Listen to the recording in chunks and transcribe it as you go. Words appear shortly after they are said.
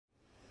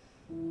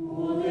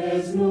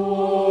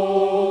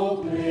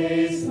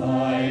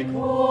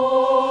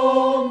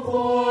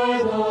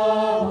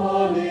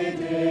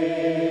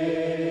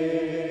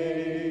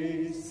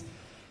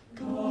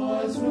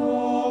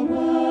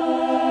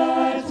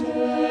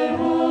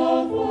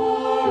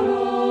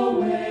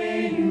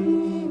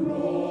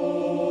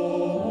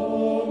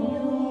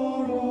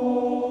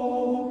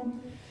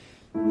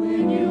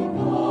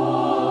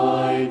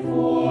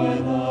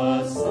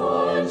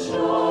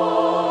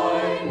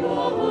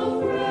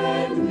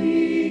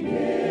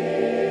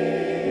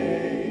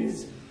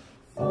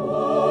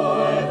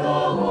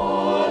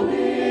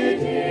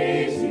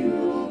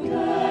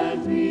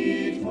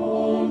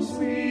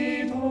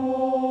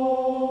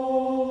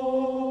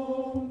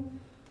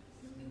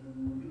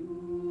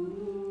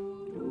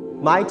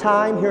My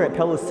time here at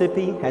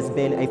Pellissippi has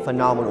been a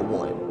phenomenal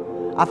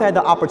one. I've had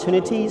the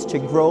opportunities to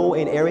grow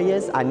in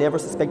areas I never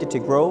suspected to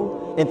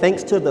grow, and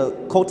thanks to the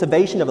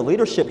cultivation of the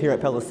leadership here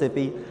at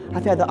Pellissippi,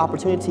 I've had the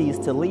opportunities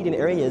to lead in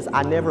areas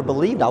I never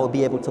believed I would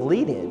be able to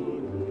lead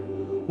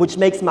in, which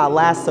makes my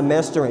last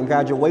semester and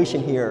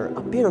graduation here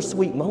a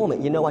bittersweet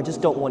moment. You know, I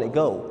just don't want to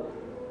go.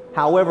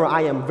 However,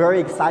 I am very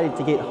excited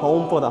to get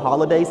home for the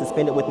holidays and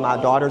spend it with my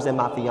daughters and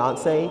my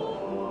fiance,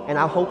 and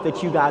I hope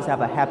that you guys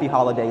have a happy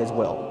holiday as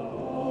well.